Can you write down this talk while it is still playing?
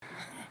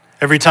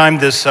Every time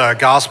this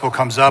gospel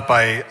comes up,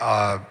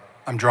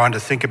 I'm drawn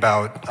to think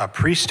about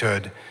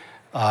priesthood.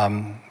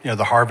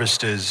 The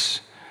harvest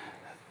is,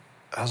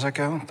 how's that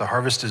go? The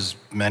harvest is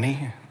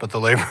many, but the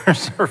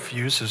laborers are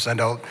few,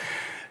 so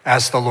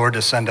ask the Lord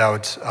to send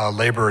out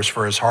laborers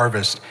for his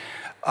harvest.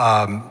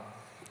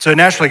 So it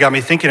naturally got me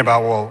thinking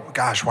about, well,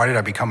 gosh, why did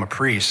I become a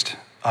priest?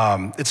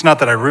 It's not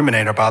that I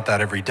ruminate about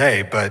that every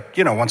day, but,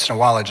 once in a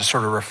while I just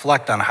sort of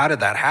reflect on how did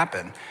that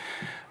happen?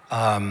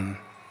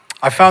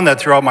 I found that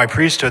throughout my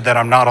priesthood that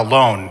I'm not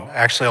alone.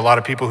 Actually, a lot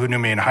of people who knew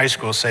me in high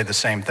school say the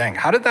same thing.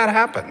 How did that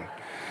happen?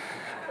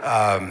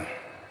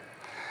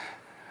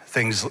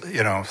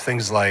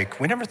 Things like,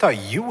 we never thought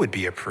you would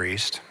be a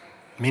priest.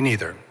 Me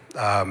neither.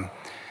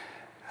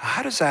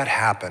 How does that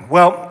happen?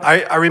 Well,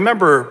 I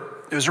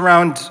remember it was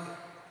around,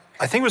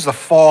 I think it was the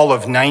fall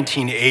of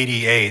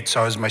 1988,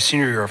 so I was my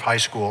senior year of high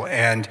school,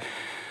 and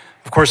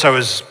of course I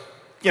was,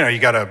 you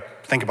got to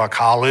think about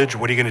college,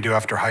 what are you going to do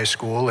after high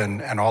school,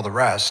 and all the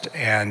rest.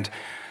 And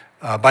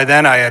by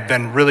then I had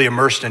been really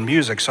immersed in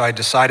music, so I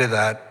decided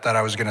that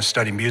I was going to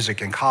study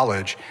music in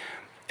college.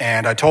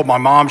 And I told my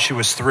mom, she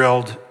was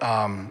thrilled,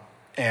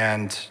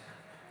 and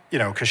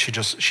because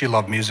she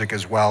loved music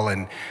as well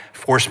and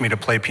forced me to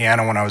play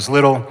piano when I was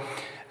little.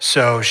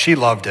 So she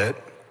loved it.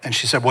 And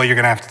she said, well, you're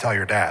going to have to tell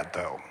your dad,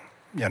 though,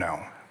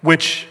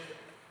 which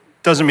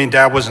doesn't mean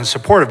Dad wasn't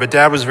supportive, but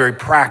Dad was very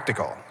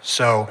practical.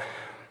 So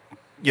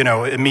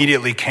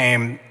immediately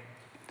came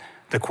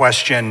the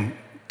question,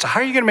 so how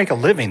are you going to make a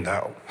living,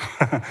 though?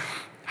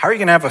 How are you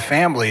going to have a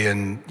family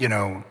and,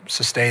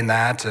 sustain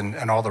that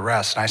and all the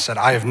rest? And I said,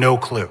 I have no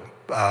clue.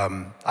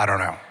 I don't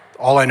know.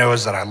 All I know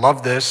is that I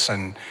love this,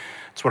 and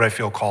it's what I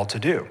feel called to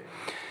do.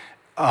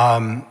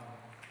 Then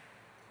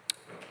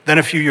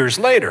a few years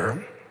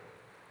later,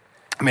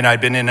 I'd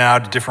been in and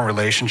out of different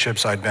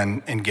relationships. I'd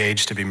been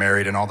engaged to be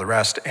married and all the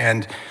rest.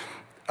 And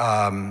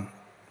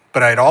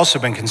but I had also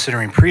been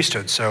considering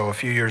priesthood. So a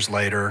few years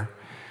later,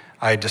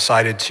 I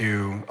decided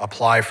to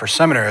apply for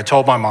seminary. I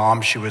told my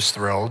mom, she was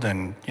thrilled,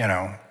 and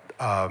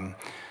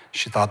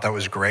she thought that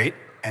was great.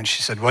 And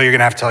she said, well, you're going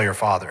to have to tell your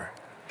father.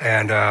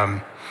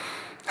 And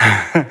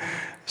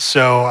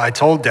so I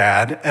told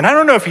Dad, and I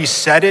don't know if he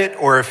said it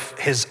or if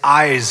his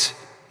eyes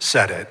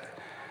said it,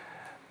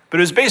 but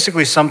it was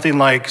basically something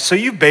like, so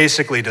you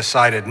basically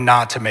decided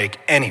not to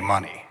make any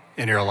money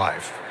in your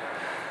life.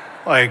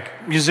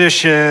 Like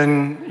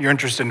musician, you're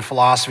interested in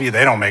philosophy,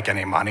 they don't make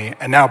any money.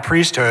 And now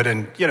priesthood,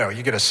 and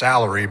you get a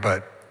salary,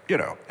 but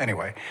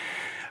anyway.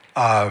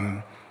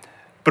 But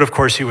of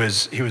course he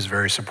was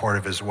very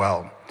supportive as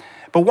well.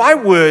 But why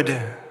would,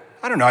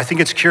 I don't know, I think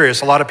it's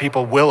curious. A lot of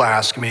people will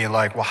ask me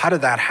like, well, how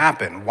did that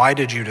happen? Why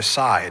did you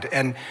decide?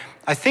 And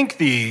I think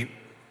the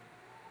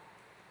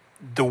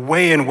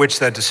way in which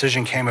that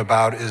decision came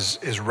about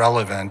is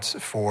relevant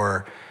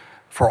for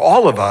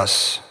all of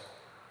us,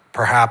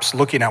 perhaps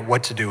looking at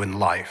what to do in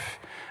life,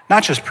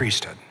 not just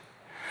priesthood.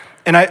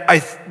 And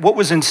what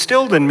was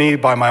instilled in me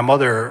by my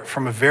mother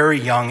from a very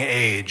young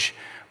age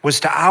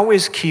was to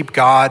always keep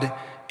God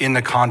in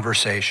the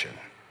conversation.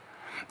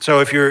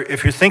 So if you're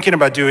thinking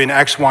about doing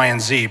X, Y,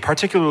 and Z,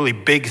 particularly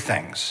big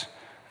things,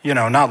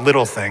 not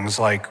little things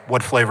like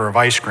what flavor of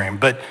ice cream,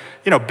 but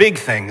big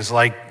things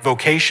like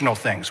vocational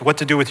things, what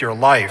to do with your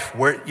life,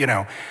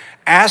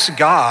 ask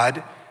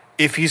God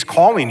if he's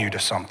calling you to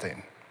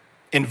something.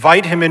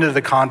 Invite him into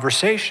the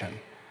conversation.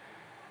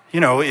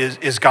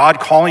 Is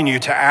God calling you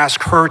to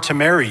ask her to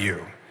marry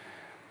you?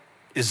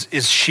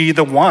 Is she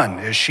the one?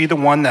 Is she the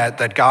one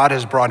that God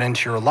has brought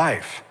into your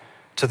life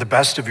to the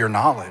best of your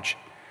knowledge?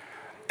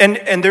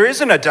 And there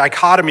isn't a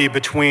dichotomy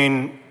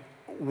between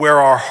where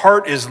our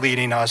heart is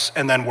leading us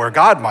and then where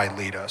God might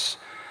lead us.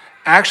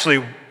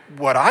 Actually,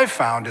 what I've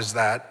found is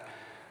that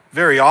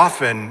very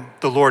often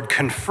the Lord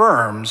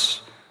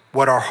confirms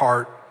what our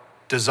heart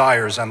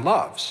desires and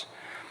loves.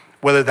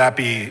 Whether that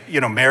be,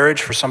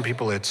 marriage, for some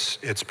people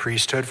it's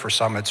priesthood, for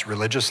some it's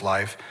religious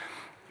life.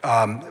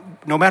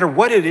 No matter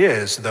what it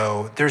is,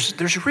 though,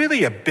 there's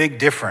really a big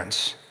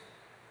difference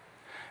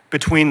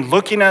between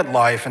looking at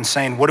life and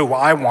saying, what do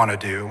I want to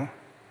do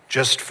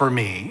just for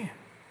me?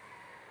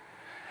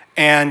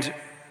 And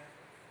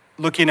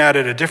looking at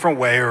it a different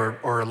way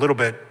or a little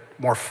bit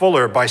more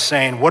fuller by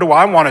saying, what do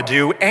I want to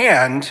do?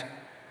 And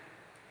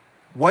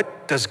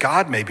what does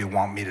God maybe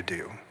want me to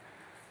do?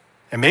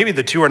 And maybe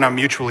the two are not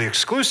mutually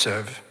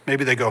exclusive.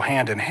 Maybe they go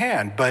hand in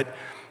hand. But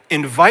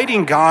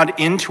inviting God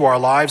into our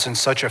lives in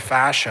such a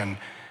fashion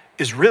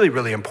is really,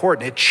 really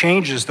important. It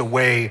changes the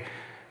way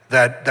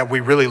that we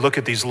really look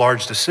at these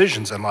large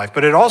decisions in life.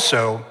 But it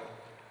also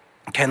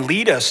can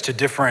lead us to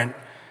different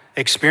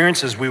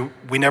experiences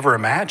we never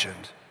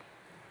imagined.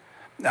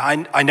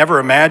 I never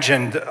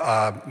imagined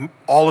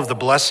all of the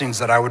blessings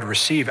that I would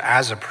receive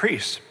as a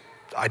priest.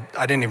 I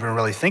didn't even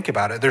really think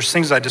about it. There's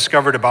things I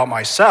discovered about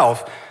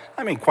myself,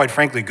 quite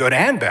frankly, good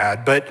and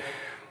bad, but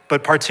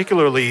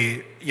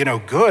particularly,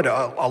 good.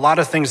 A lot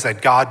of things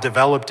that God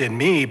developed in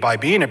me by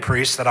being a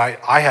priest that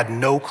I had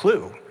no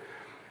clue.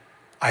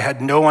 I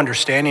had no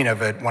understanding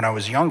of it when I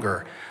was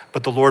younger,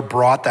 but the Lord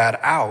brought that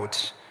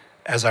out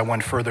as I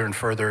went further and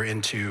further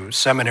into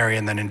seminary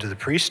and then into the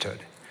priesthood.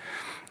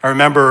 I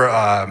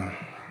remember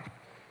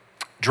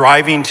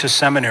driving to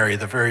seminary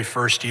the very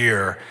first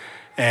year,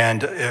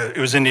 and it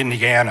was in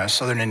Indiana,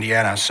 southern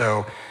Indiana.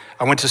 So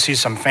I went to see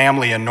some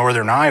family in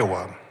northern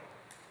Iowa.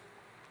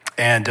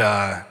 And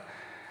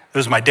it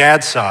was my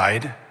dad's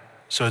side,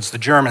 so it's the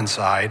German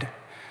side.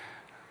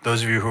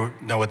 Those of you who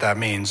know what that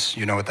means,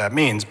 you know what that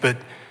means. But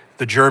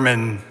the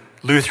German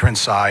Lutheran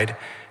side.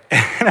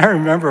 And I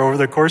remember over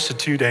the course of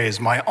 2 days,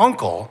 my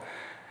uncle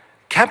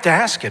kept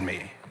asking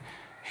me,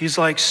 he's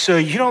like, so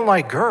you don't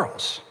like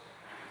girls?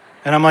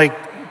 And I'm like,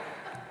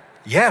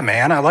 yeah,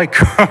 man, I like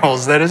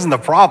girls. That isn't the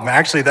problem.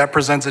 Actually, that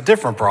presents a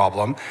different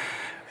problem.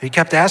 He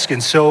kept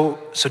asking, so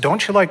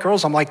don't you like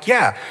girls? I'm like,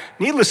 yeah.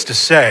 Needless to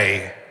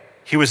say,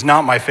 he was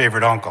not my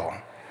favorite uncle.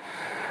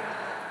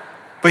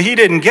 But he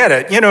didn't get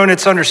it, and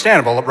it's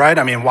understandable, right?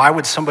 I mean, why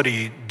would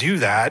somebody do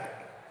that?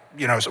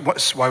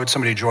 Why would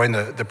somebody join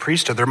the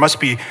priesthood? There must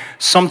be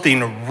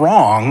something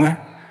wrong,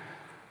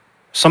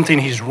 something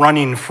he's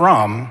running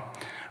from.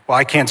 Well,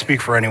 I can't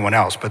speak for anyone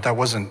else, but that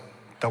wasn't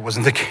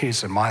the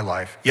case in my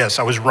life. Yes,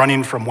 I was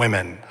running from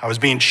women. I was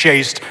being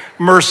chased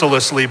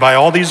mercilessly by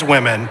all these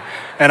women,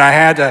 and I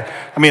had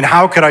to,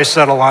 how could I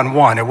settle on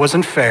one? It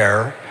wasn't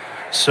fair,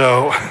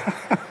 so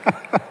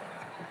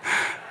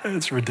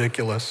it's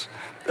ridiculous.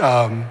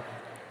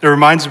 It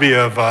reminds me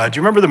of, do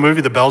you remember the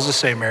movie The Bells of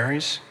St.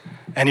 Mary's?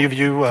 Any of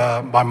you?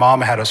 My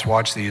mom had us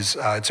watch these.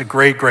 It's a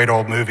great, great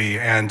old movie.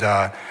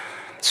 And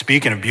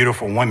speaking of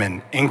beautiful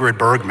women, Ingrid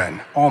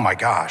Bergman, oh my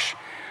gosh.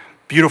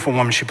 Beautiful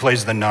woman, she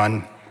plays the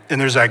nun. And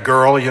there's that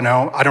girl,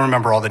 I don't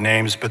remember all the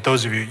names, but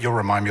those of you, you'll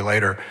remind me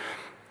later.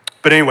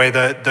 But anyway,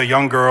 the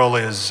young girl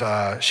is,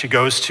 she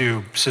goes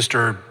to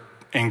Sister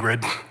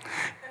Ingrid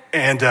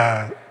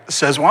and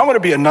says, well, I want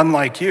to be a nun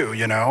like you,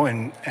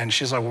 And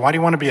she's like, well, why do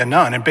you want to be a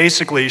nun? And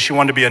basically, she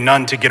wanted to be a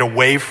nun to get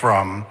away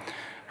from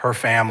her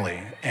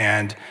family.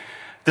 And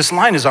this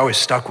line has always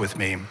stuck with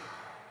me.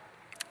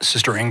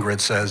 Sister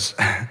Ingrid says,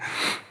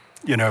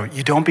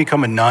 you don't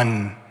become a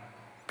nun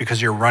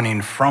because you're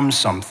running from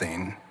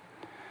something.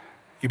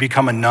 You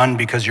become a nun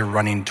because you're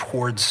running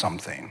towards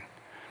something,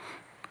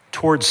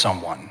 towards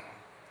someone.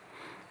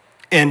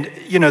 And,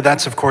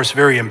 that's, of course,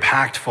 very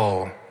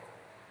impactful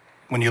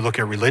when you look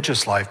at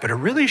religious life, but it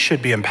really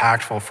should be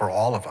impactful for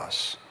all of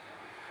us,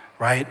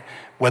 right?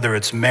 Whether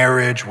it's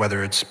marriage,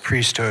 whether it's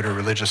priesthood or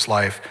religious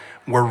life,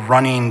 we're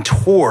running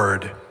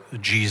toward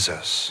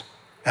Jesus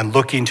and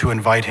looking to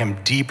invite him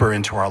deeper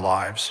into our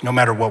lives, no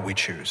matter what we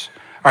choose.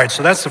 All right,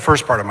 so that's the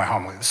first part of my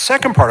homily. The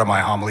second part of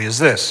my homily is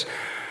this.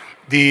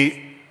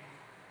 The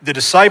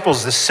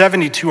disciples, the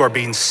 72, are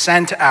being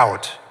sent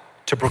out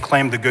to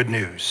proclaim the good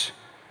news,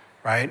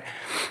 right?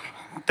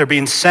 They're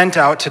being sent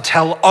out to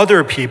tell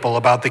other people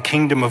about the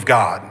kingdom of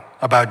God,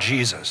 about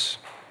Jesus.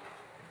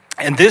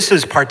 And this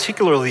is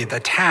particularly the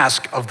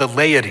task of the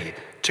laity,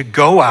 to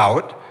go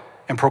out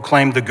and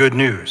proclaim the good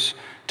news,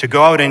 to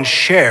go out and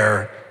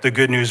share the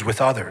good news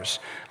with others.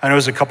 I know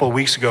it was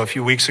a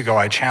few weeks ago,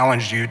 I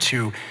challenged you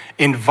to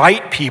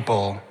invite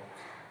people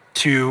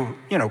to,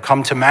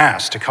 come to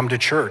Mass, to come to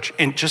church,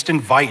 and just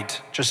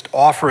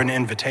offer an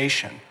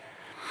invitation.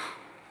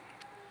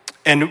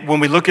 And when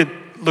we look at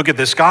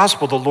this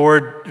gospel, the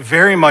Lord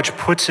very much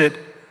puts it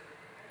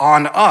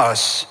on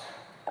us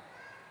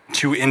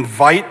to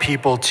invite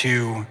people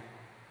to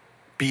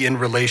be in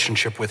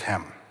relationship with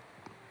him.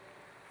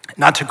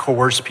 Not to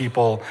coerce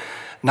people,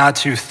 not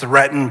to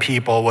threaten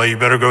people, well, you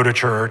better go to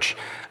church.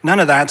 None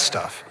of that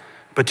stuff,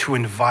 but to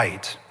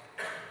invite.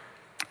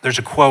 There's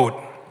a quote,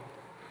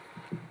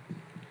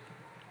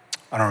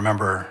 I don't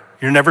remember.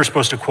 You're never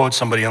supposed to quote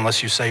somebody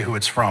unless you say who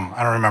it's from.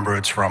 I don't remember who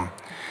it's from.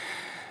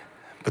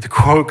 But the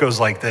quote goes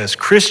like this: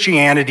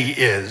 Christianity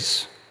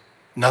is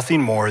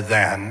nothing more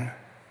than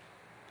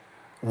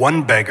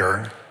one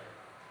beggar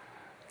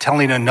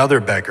telling another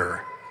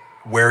beggar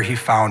where he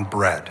found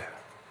bread.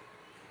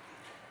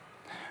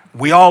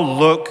 We all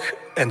look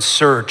and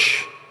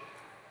search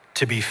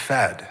to be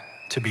fed,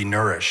 to be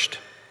nourished,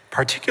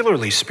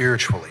 particularly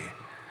spiritually,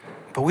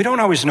 but we don't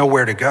always know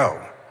where to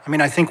go.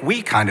 I think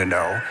we kind of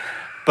know,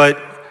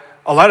 but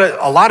a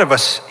lot of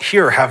us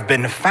here have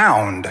been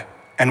found,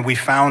 and we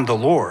found the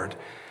Lord.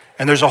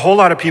 And there's a whole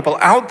lot of people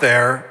out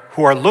there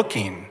who are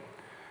looking,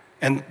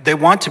 and they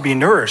want to be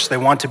nourished, they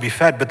want to be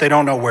fed, but they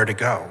don't know where to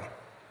go.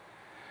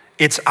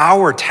 It's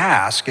our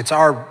task, it's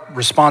our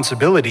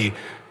responsibility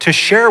to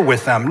share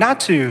with them,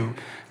 not in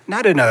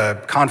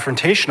a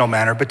confrontational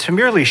manner, but to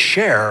merely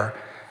share,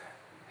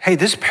 hey,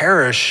 this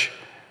parish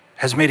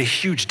has made a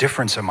huge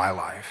difference in my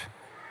life.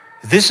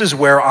 This is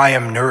where I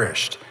am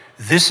nourished.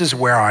 This is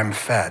where I'm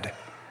fed.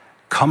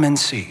 Come and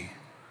see.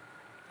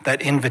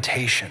 That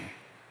invitation.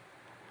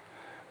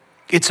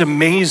 It's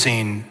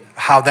amazing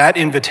how that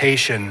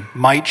invitation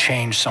might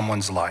change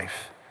someone's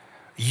life.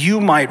 You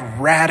might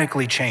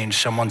radically change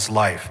someone's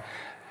life,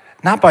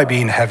 not by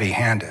being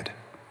heavy-handed,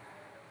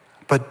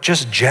 but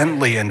just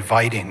gently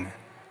inviting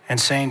and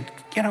saying,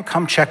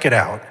 come check it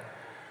out.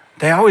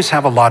 They always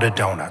have a lot of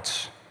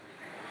donuts.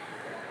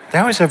 They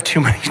always have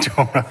too many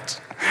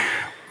donuts.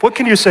 What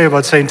can you say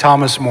about St.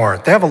 Thomas More?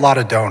 They have a lot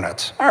of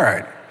donuts. All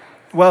right.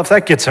 Well, if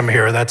that gets them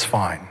here, that's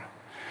fine.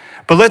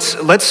 But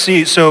let's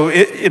see. So,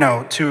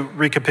 to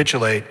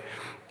recapitulate,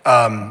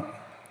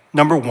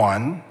 number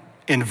one,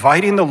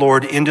 inviting the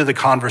Lord into the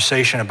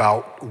conversation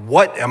about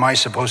what am I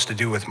supposed to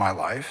do with my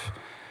life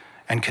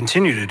and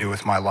continue to do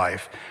with my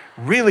life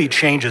really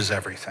changes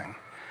everything.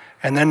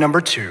 And then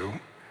number two,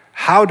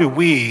 how do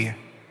we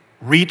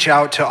reach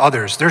out to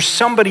others? There's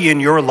somebody in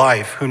your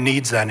life who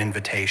needs that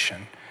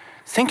invitation.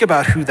 Think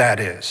about who that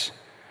is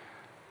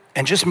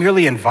and just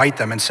merely invite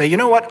them and say, you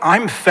know what,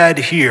 I'm fed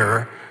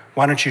here.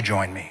 Why don't you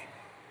join me?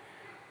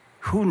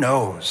 Who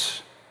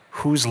knows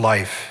whose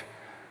life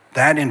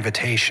that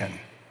invitation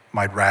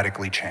might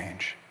radically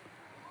change?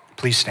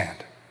 Please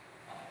stand.